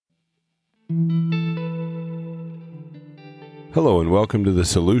Hello and welcome to the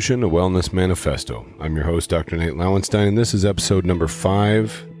Solution to Wellness Manifesto. I'm your host, Dr. Nate Lauenstein, and this is episode number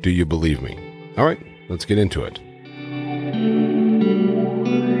 5, Do You Believe Me? All right, let's get into it.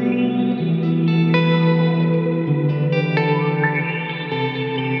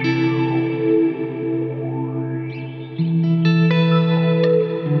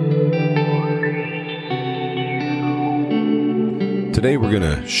 Today we're going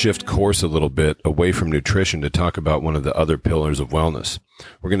to shift course a little bit away from nutrition to talk about one of the other pillars of wellness.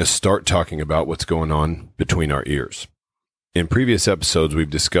 We're going to start talking about what's going on between our ears. In previous episodes, we've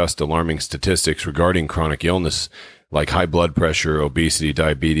discussed alarming statistics regarding chronic illness like high blood pressure, obesity,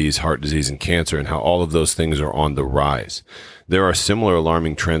 diabetes, heart disease, and cancer, and how all of those things are on the rise. There are similar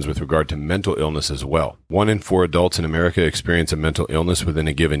alarming trends with regard to mental illness as well. 1 in 4 adults in America experience a mental illness within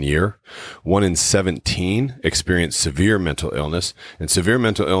a given year. 1 in 17 experience severe mental illness, and severe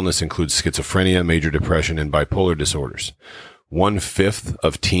mental illness includes schizophrenia, major depression, and bipolar disorders. 1/5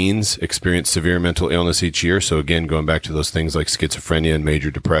 of teens experience severe mental illness each year. So again, going back to those things like schizophrenia and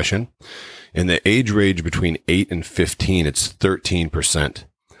major depression. In the age range between 8 and 15, it's 13%.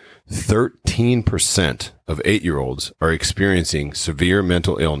 13% of 8-year-olds are experiencing severe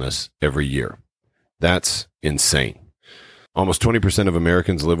mental illness every year. That's insane. Almost 20% of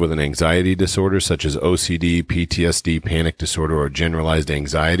Americans live with an anxiety disorder such as OCD, PTSD, panic disorder, or generalized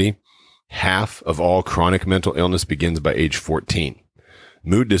anxiety. Half of all chronic mental illness begins by age 14.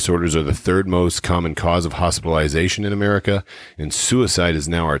 Mood disorders are the 3rd most common cause of hospitalization in America, and suicide is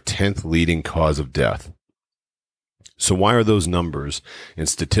now our 10th leading cause of death. So why are those numbers and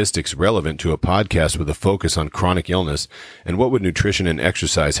statistics relevant to a podcast with a focus on chronic illness, and what would nutrition and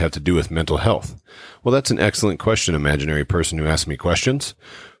exercise have to do with mental health? Well, that's an excellent question, imaginary person who asks me questions.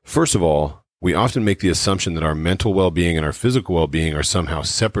 First of all, we often make the assumption that our mental well-being and our physical well-being are somehow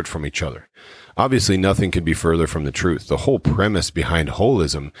separate from each other. Obviously, nothing could be further from the truth. The whole premise behind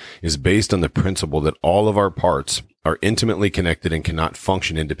holism is based on the principle that all of our parts are intimately connected and cannot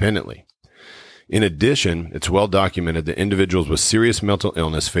function independently. In addition, it's well documented that individuals with serious mental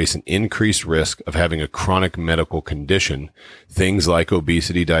illness face an increased risk of having a chronic medical condition, things like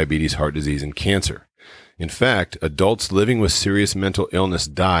obesity, diabetes, heart disease, and cancer. In fact, adults living with serious mental illness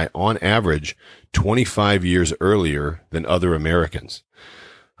die, on average, 25 years earlier than other Americans.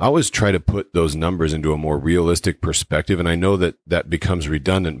 I always try to put those numbers into a more realistic perspective, and I know that that becomes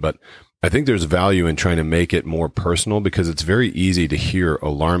redundant, but I think there's value in trying to make it more personal because it's very easy to hear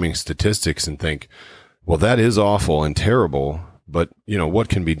alarming statistics and think, well, that is awful and terrible, but, what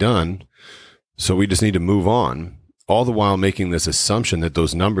can be done? So we just need to move on. All the while making this assumption that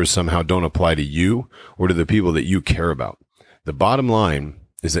those numbers somehow don't apply to you or to the people that you care about. The bottom line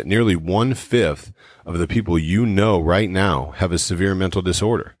is that nearly 1/5 of the people you know right now have a severe mental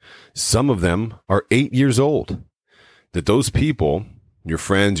disorder. Some of them are 8 years old. That those people, your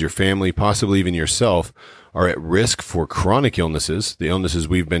friends, your family, possibly even yourself, are at risk for chronic illnesses, the illnesses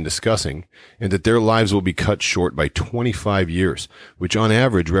we've been discussing, and that their lives will be cut short by 25 years, which on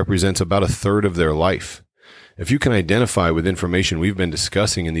average represents about 1/3 of their life. If you can identify with information we've been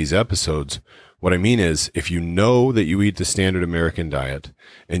discussing in these episodes, what I mean is if you know that you eat the standard American diet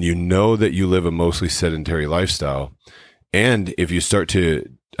and you know that you live a mostly sedentary lifestyle, and if you start to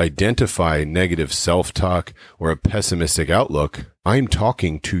identify negative self-talk or a pessimistic outlook, I'm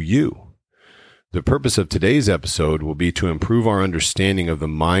talking to you. The purpose of today's episode will be to improve our understanding of the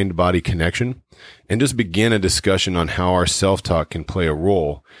mind-body connection and just begin a discussion on how our self-talk can play a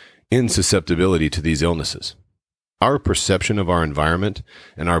role in susceptibility to these illnesses. Our perception of our environment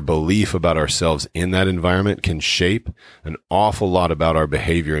and our belief about ourselves in that environment can shape an awful lot about our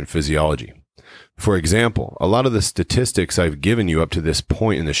behavior and physiology. For example, a lot of the statistics I've given you up to this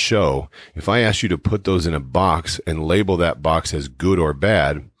point in the show, if I asked you to put those in a box and label that box as good or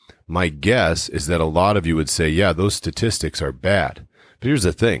bad, my guess is that a lot of you would say, yeah, those statistics are bad. But here's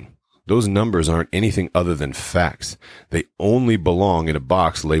the thing. Those numbers aren't anything other than facts. They only belong in a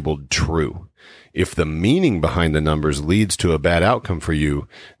box labeled true. If the meaning behind the numbers leads to a bad outcome for you,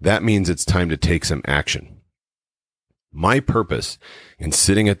 that means it's time to take some action. My purpose in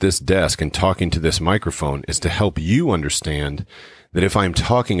sitting at this desk and talking to this microphone is to help you understand that if I'm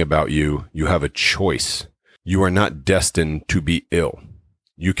talking about you, you have a choice. You are not destined to be ill.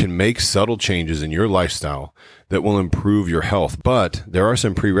 You can make subtle changes in your lifestyle that will improve your health, but there are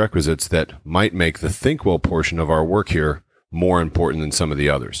some prerequisites that might make the Think Well portion of our work here more important than some of the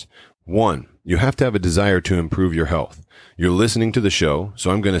others. 1, you have to have a desire to improve your health. You're listening to the show, so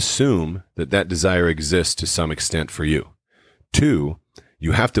I'm going to assume that that desire exists to some extent for you. 2,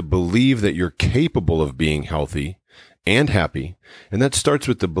 you have to believe that you're capable of being healthy and happy. And that starts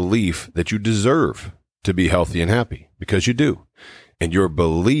with the belief that you deserve to be healthy and happy, because you do. And your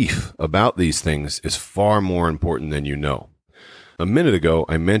belief about these things is far more important than you know. A minute ago,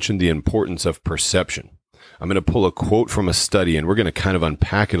 I mentioned the importance of perception. I'm going to pull a quote from a study, and we're going to kind of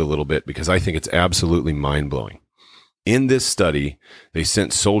unpack it a little bit because I think it's absolutely mind-blowing. In this study, they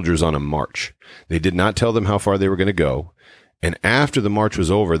sent soldiers on a march. They did not tell them how far they were going to go. And after the march was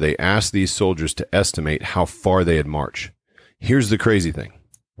over, they asked these soldiers to estimate how far they had marched. Here's the crazy thing.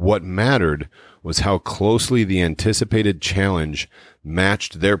 What mattered was how closely the anticipated challenge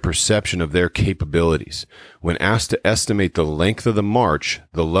matched their perception of their capabilities. When asked to estimate the length of the march,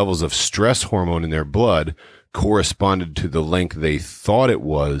 the levels of stress hormone in their blood corresponded to the length they thought it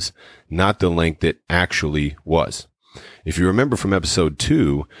was, not the length it actually was. If you remember from episode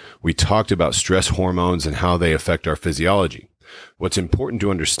 2, we talked about stress hormones and how they affect our physiology. What's important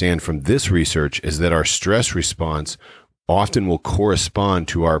to understand from this research is that our stress response often will correspond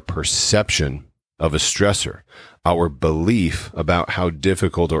to our perception of a stressor, our belief about how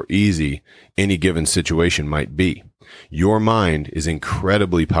difficult or easy any given situation might be. Your mind is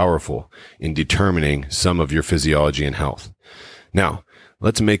incredibly powerful in determining some of your physiology and health. Now,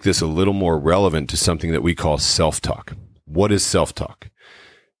 let's make this a little more relevant to something that we call self-talk. What is self-talk?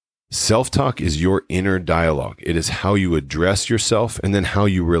 Self-talk is your inner dialogue. It is how you address yourself and then how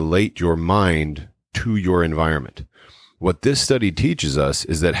you relate your mind to your environment. What this study teaches us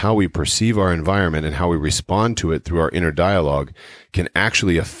is that how we perceive our environment and how we respond to it through our inner dialogue can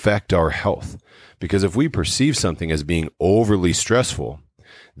actually affect our health. Because if we perceive something as being overly stressful,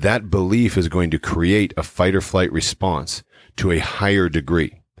 that belief is going to create a fight or flight response to a higher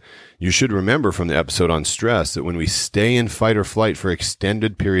degree. You should remember from the episode on stress that when we stay in fight or flight for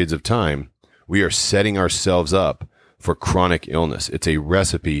extended periods of time, we are setting ourselves up for chronic illness. It's a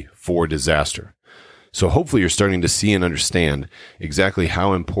recipe for disaster. So hopefully you're starting to see and understand exactly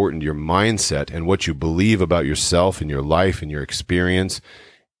how important your mindset and what you believe about yourself and your life and your experience,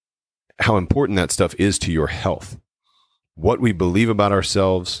 how important that stuff is to your health. What we believe about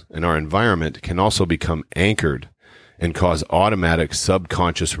ourselves and our environment can also become anchored and cause automatic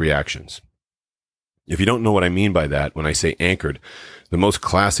subconscious reactions. If you don't know what I mean by that, when I say anchored, the most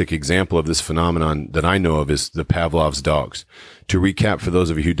classic example of this phenomenon that I know of is the Pavlov's dogs. To recap, for those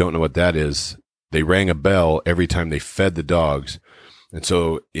of you who don't know what that is, they rang a bell every time they fed the dogs. And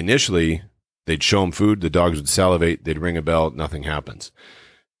so initially, they'd show them food, the dogs would salivate, they'd ring a bell, nothing happens.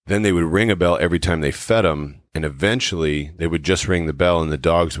 Then they would ring a bell every time they fed them, and eventually they would just ring the bell and the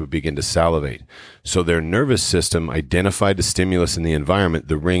dogs would begin to salivate. So their nervous system identified the stimulus in the environment,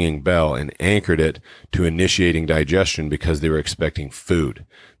 the ringing bell, and anchored it to initiating digestion because they were expecting food.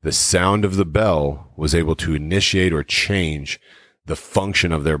 The sound of the bell was able to initiate or change the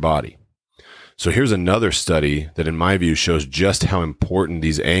function of their body. So here's another study that in my view shows just how important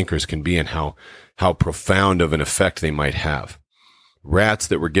these anchors can be and how profound of an effect they might have. Rats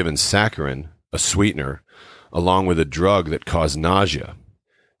that were given saccharin, a sweetener, along with a drug that caused nausea.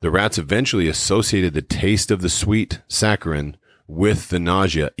 The rats eventually associated the taste of the sweet saccharin with the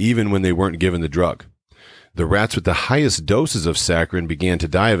nausea, even when they weren't given the drug. The rats with the highest doses of saccharin began to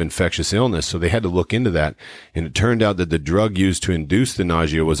die of infectious illness, so they had to look into that, and it turned out that the drug used to induce the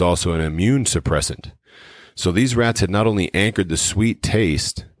nausea was also an immune suppressant. So these rats had not only anchored the sweet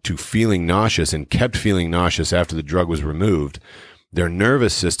taste to feeling nauseous and kept feeling nauseous after the drug was removed, their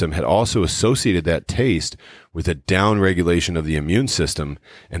nervous system had also associated that taste with a downregulation of the immune system,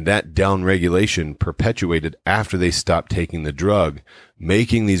 and that downregulation perpetuated after they stopped taking the drug,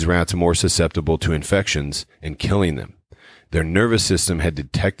 making these rats more susceptible to infections and killing them. Their nervous system had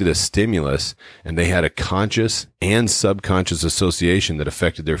detected a stimulus, and they had a conscious and subconscious association that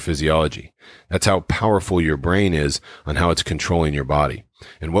affected their physiology. That's how powerful your brain is on how it's controlling your body.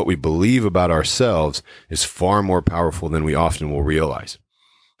 And what we believe about ourselves is far more powerful than we often will realize.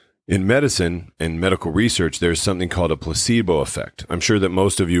 In medicine and medical research, there's something called a placebo effect. I'm sure that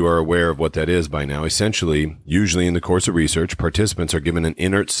most of you are aware of what that is by now. Essentially, usually in the course of research, participants are given an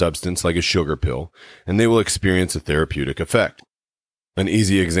inert substance like a sugar pill, and they will experience a therapeutic effect. An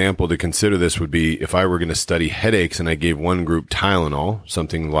easy example to consider this would be if I were going to study headaches and I gave one group Tylenol,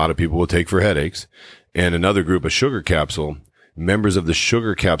 something a lot of people will take for headaches, and another group a sugar capsule. Members of the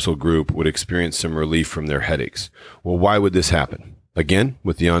sugar capsule group would experience some relief from their headaches. Well, why would this happen? Again,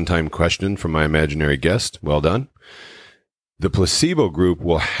 with the on-time question from my imaginary guest, well done. The placebo group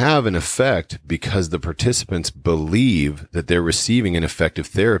will have an effect because the participants believe that they're receiving an effective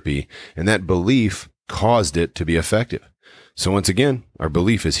therapy, and that belief caused it to be effective. So once again, our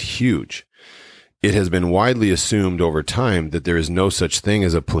belief is huge. It has been widely assumed over time that there is no such thing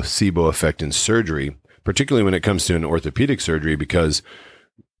as a placebo effect in surgery, particularly when it comes to an orthopedic surgery, because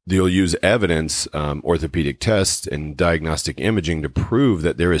you'll use evidence, orthopedic tests and diagnostic imaging to prove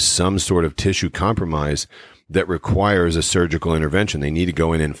that there is some sort of tissue compromise that requires a surgical intervention. They need to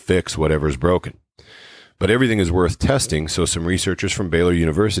go in and fix whatever's broken. But everything is worth testing, so some researchers from Baylor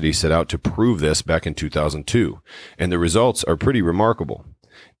University set out to prove this back in 2002, and the results are pretty remarkable.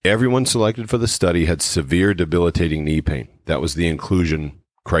 Everyone selected for the study had severe debilitating knee pain. That was the inclusion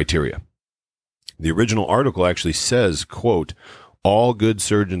criteria. The original article actually says, quote, "All good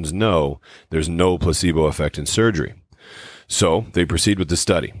surgeons know there's no placebo effect in surgery." So they proceed with the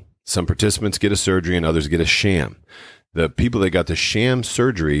study. Some participants get a surgery and others get a sham. The people that got the sham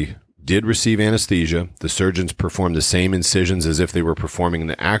surgery did receive anesthesia. The surgeons performed the same incisions as if they were performing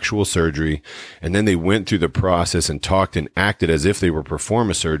the actual surgery, and then they went through the process and talked and acted as if they were performing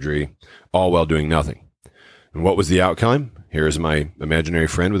a surgery, all while doing nothing. And what was the outcome? Here's my imaginary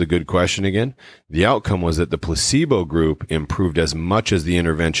friend with a good question again. The outcome was that the placebo group improved as much as the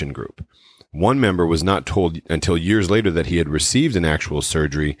intervention group. One member was not told until years later that he had received an actual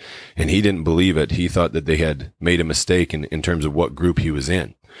surgery, and he didn't believe it. He thought that they had made a mistake in terms of what group he was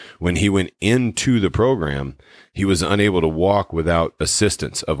in. When he went into the program, he was unable to walk without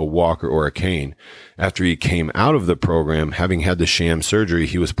assistance of a walker or a cane. After he came out of the program, having had the sham surgery,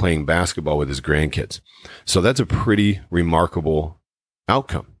 he was playing basketball with his grandkids. So that's a pretty remarkable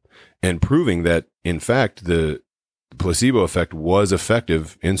outcome, and proving that, in fact, the placebo effect was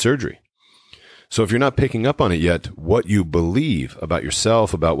effective in surgery. So if you're not picking up on it yet, what you believe about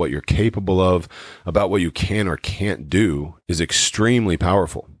yourself, about what you're capable of, about what you can or can't do is extremely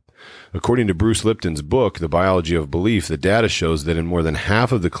powerful. According to Bruce Lipton's book, The Biology of Belief, the data shows that in more than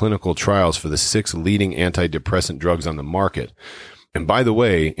half of the clinical trials for the 6 leading antidepressant drugs on the market, and by the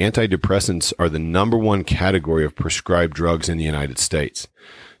way, antidepressants are the number one category of prescribed drugs in the United States.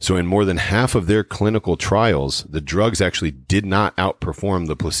 So in more than half of their clinical trials, the drugs actually did not outperform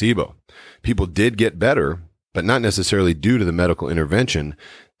the placebo. People did get better, but not necessarily due to the medical intervention.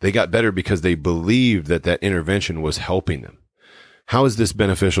 They got better because they believed that that intervention was helping them. How is this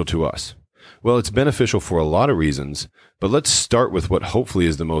beneficial to us? Well, it's beneficial for a lot of reasons, but let's start with what hopefully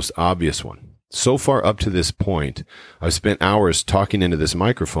is the most obvious one. So far up to this point, I've spent hours talking into this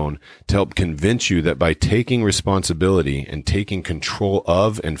microphone to help convince you that by taking responsibility and taking control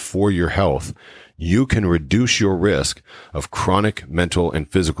of and for your health, you can reduce your risk of chronic mental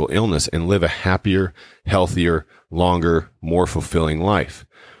and physical illness and live a happier, healthier, longer, more fulfilling life.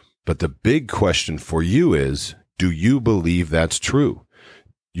 But the big question for you is, do you believe that's true?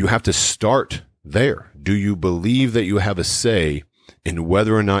 You have to start there. Do you believe that you have a say in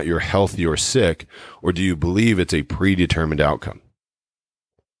whether or not you're healthy or sick, or do you believe it's a predetermined outcome?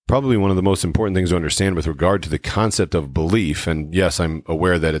 Probably one of the most important things to understand with regard to the concept of belief, and yes, I'm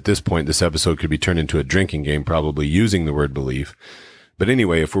aware that at this point this episode could be turned into a drinking game, probably using the word belief. But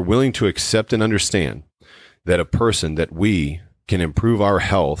anyway, if we're willing to accept and understand that we can improve our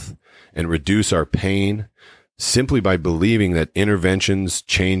health and reduce our pain simply by believing that interventions,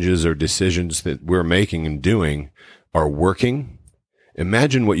 changes, or decisions that we're making and doing are working,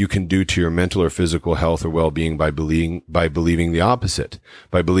 imagine what you can do to your mental or physical health or well-being by believing the opposite,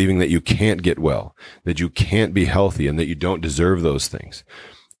 by believing that you can't get well, that you can't be healthy, and that you don't deserve those things.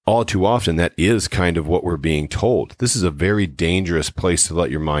 All too often, that is kind of what we're being told. This is a very dangerous place to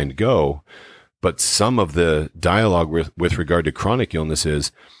let your mind go. But some of the dialogue with regard to chronic illness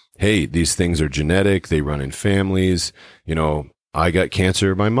is, hey, these things are genetic, they run in families, I got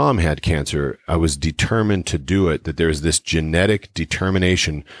cancer. My mom had cancer. I was determined to do it, that there's this genetic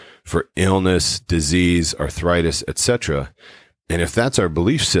determination for illness, disease, arthritis, etc. And if that's our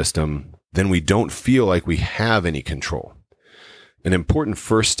belief system, then we don't feel like we have any control. An important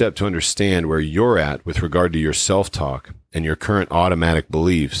first step to understand where you're at with regard to your self-talk and your current automatic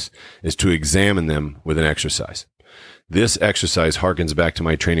beliefs is to examine them with an exercise. This exercise harkens back to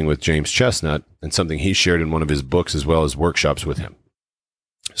my training with James Chestnut and something he shared in one of his books as well as workshops with him.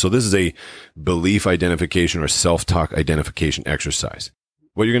 So this is a belief identification or self-talk identification exercise.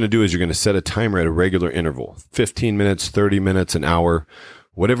 What you're going to do is you're going to set a timer at a regular interval, 15 minutes, 30 minutes, an hour,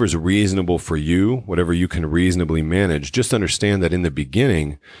 whatever is reasonable for you, whatever you can reasonably manage. Just understand that in the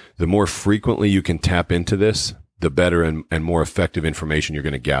beginning, the more frequently you can tap into this, the better and more effective information you're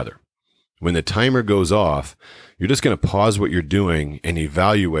going to gather. When the timer goes off, you're just going to pause what you're doing and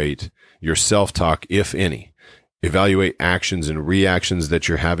evaluate your self-talk, if any. Evaluate actions and reactions that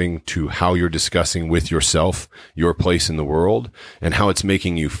you're having to how you're discussing with yourself, your place in the world, and how it's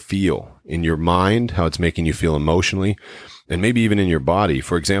making you feel in your mind, how it's making you feel emotionally, and maybe even in your body.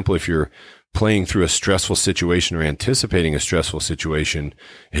 For example, if you're playing through a stressful situation or anticipating a stressful situation?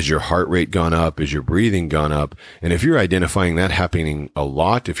 Is your heart rate gone up? Is your breathing gone up? And if you're identifying that happening a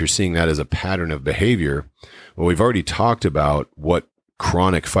lot, if you're seeing that as a pattern of behavior, well, we've already talked about what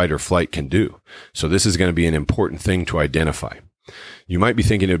chronic fight or flight can do. So this is going to be an important thing to identify. You might be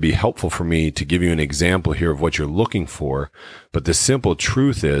thinking it would be helpful for me to give you an example here of what you're looking for, but the simple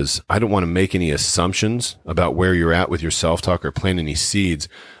truth is I don't want to make any assumptions about where you're at with your self-talk or plant any seeds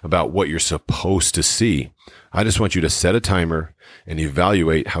about what you're supposed to see. I just want you to set a timer and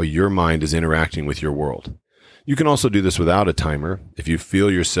evaluate how your mind is interacting with your world. You can also do this without a timer. If you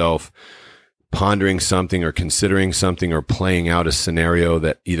feel yourself pondering something or considering something or playing out a scenario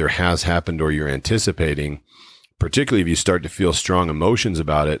that either has happened or you're anticipating, particularly if you start to feel strong emotions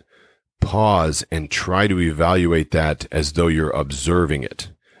about it, pause and try to evaluate that as though you're observing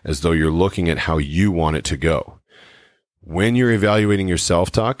it, as though you're looking at how you want it to go. When you're evaluating your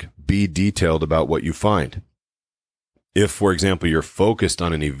self-talk, be detailed about what you find. If, for example, you're focused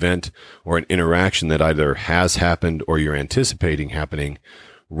on an event or an interaction that either has happened or you're anticipating happening,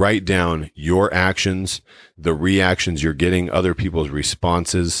 write down your actions, the reactions you're getting, other people's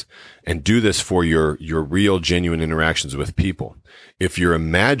responses, and do this for your real, genuine interactions with people. If you're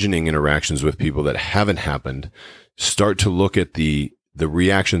imagining interactions with people that haven't happened, start to look at the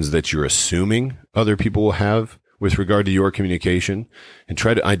reactions that you're assuming other people will have with regard to your communication and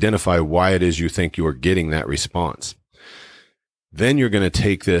try to identify why it is you think you're getting that response. Then you're going to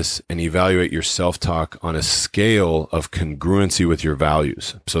take this and evaluate your self-talk on a scale of congruency with your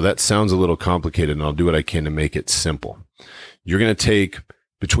values. So that sounds a little complicated, and I'll do what I can to make it simple. You're going to take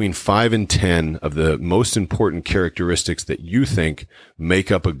between 5 and 10 of the most important characteristics that you think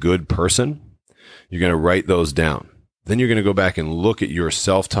make up a good person. You're going to write those down. Then you're going to go back and look at your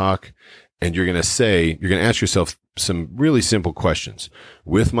self-talk, and you're going to ask yourself some really simple questions.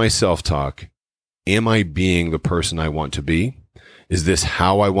 With my self-talk, am I being the person I want to be? Is this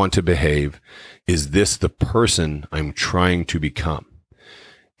how I want to behave? Is this the person I'm trying to become?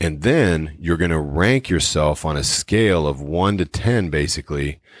 And then you're going to rank yourself on a scale of 1 to 10,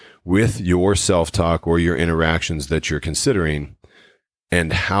 basically, with your self-talk or your interactions that you're considering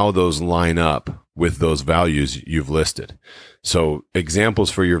and how those line up with those values you've listed. So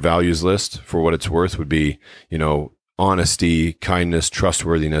examples for your values list, for what it's worth, would be, honesty, kindness,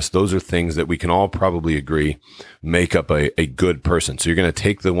 trustworthiness. Those are things that we can all probably agree make up a good person. So you're going to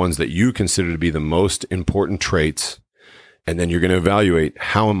take the ones that you consider to be the most important traits, and then you're going to evaluate,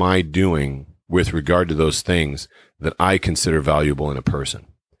 how am I doing with regard to those things that I consider valuable in a person?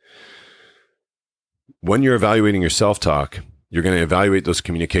 When you're evaluating your self-talk, you're going to evaluate those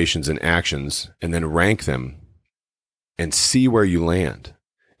communications and actions and then rank them and see where you land.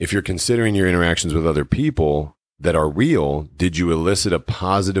 If you're considering your interactions with other people that are real, did you elicit a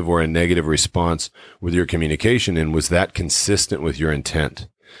positive or a negative response with your communication? And was that consistent with your intent?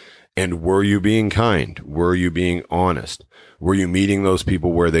 And were you being kind? Were you being honest? Were you meeting those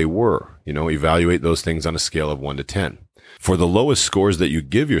people where they were? Evaluate those things on a scale of 1 to 10. For the lowest scores that you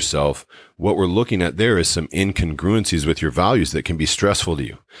give yourself, what we're looking at there is some incongruencies with your values that can be stressful to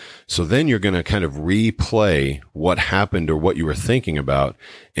you. So then you're going to kind of replay what happened or what you were thinking about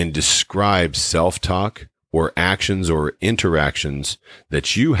and describe self-talk or actions or interactions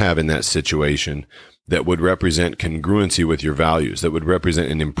that you have in that situation that would represent congruency with your values, that would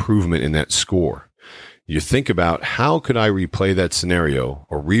represent an improvement in that score. You think about, how could I replay that scenario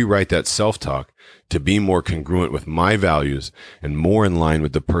or rewrite that self-talk to be more congruent with my values and more in line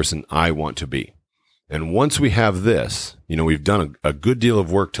with the person I want to be? And once we have this, we've done a good deal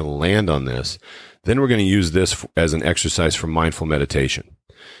of work to land on this, then we're going to use this as an exercise for mindful meditation.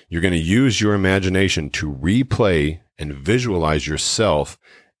 You're going to use your imagination to replay and visualize yourself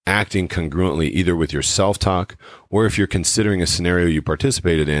acting congruently either with your self-talk, or if you're considering a scenario you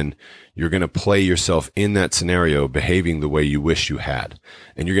participated in, you're going to play yourself in that scenario behaving the way you wish you had.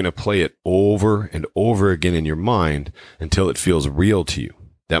 And you're going to play it over and over again in your mind until it feels real to you.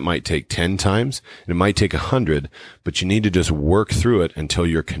 That might take 10 times, and it might take 100, but you need to just work through it until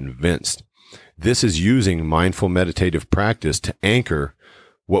you're convinced. This is using mindful meditative practice to anchor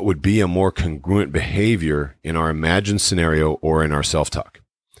what would be a more congruent behavior in our imagined scenario or in our self-talk.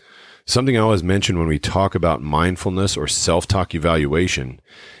 Something I always mention when we talk about mindfulness or self-talk evaluation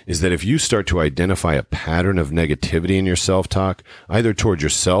is that if you start to identify a pattern of negativity in your self-talk, either toward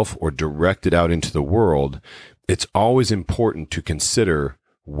yourself or directed out into the world, it's always important to consider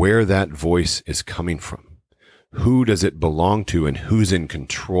where that voice is coming from. Who does it belong to and who's in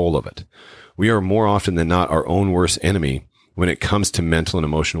control of it? We are more often than not our own worst enemy when it comes to mental and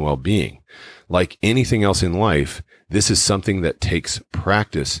emotional well-being. Like anything else in life, this is something that takes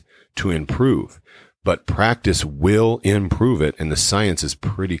practice to improve, but practice will improve it, and the science is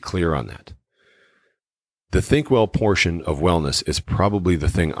pretty clear on that. The think well portion of wellness is probably the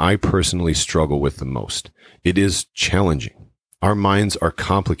thing I personally struggle with the most. It is challenging. Our minds are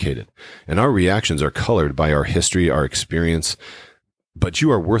complicated, and our reactions are colored by our history, our experience. But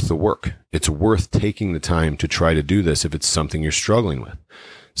you are worth the work. It's worth taking the time to try to do this if it's something you're struggling with.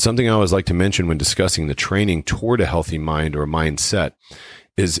 Something I always like to mention when discussing the training toward a healthy mind or mindset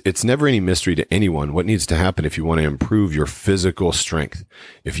is it's never any mystery to anyone what needs to happen if you want to improve your physical strength.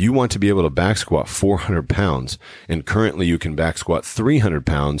 If you want to be able to back squat 400 pounds and currently you can back squat 300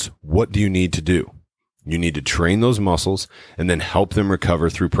 pounds, what do you need to do? You need to train those muscles and then help them recover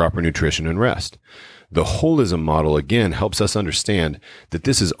through proper nutrition and rest. The holism model, again, helps us understand that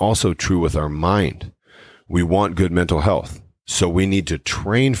this is also true with our mind. We want good mental health, so we need to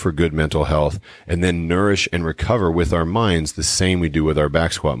train for good mental health and then nourish and recover with our minds the same we do with our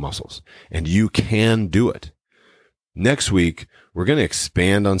back squat muscles. And you can do it. Next week, we're going to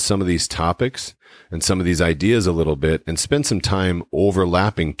expand on some of these topics and some of these ideas a little bit and spend some time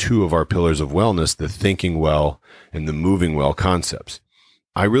overlapping two of our pillars of wellness, the thinking well and the moving well concepts.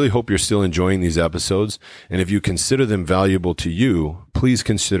 I really hope you're still enjoying these episodes, and if you consider them valuable to you, please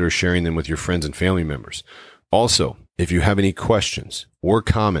consider sharing them with your friends and family members. Also, if you have any questions or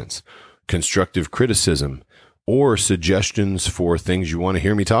comments, constructive criticism, or suggestions for things you want to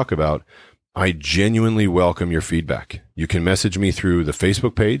hear me talk about, I genuinely welcome your feedback. You can message me through the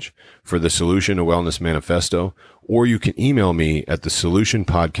Facebook page for the Solution to Wellness Manifesto, or you can email me at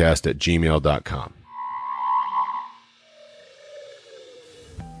thesolutionpodcast@gmail.com.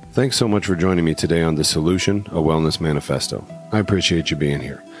 Thanks so much for joining me today on The Solution, a Wellness Manifesto. I appreciate you being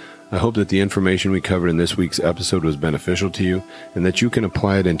here. I hope that the information we covered in this week's episode was beneficial to you and that you can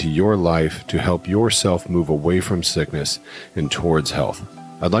apply it into your life to help yourself move away from sickness and towards health.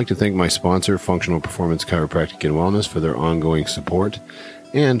 I'd like to thank my sponsor, Functional Performance Chiropractic and Wellness, for their ongoing support,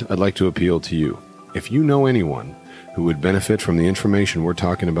 and I'd like to appeal to you. If you know anyone who would benefit from the information we're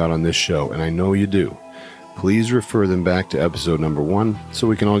talking about on this show, and I know you do, please refer them back to episode number 1 so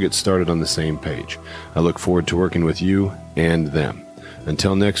we can all get started on the same page. I look forward to working with you and them.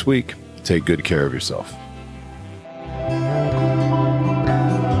 Until next week, take good care of yourself.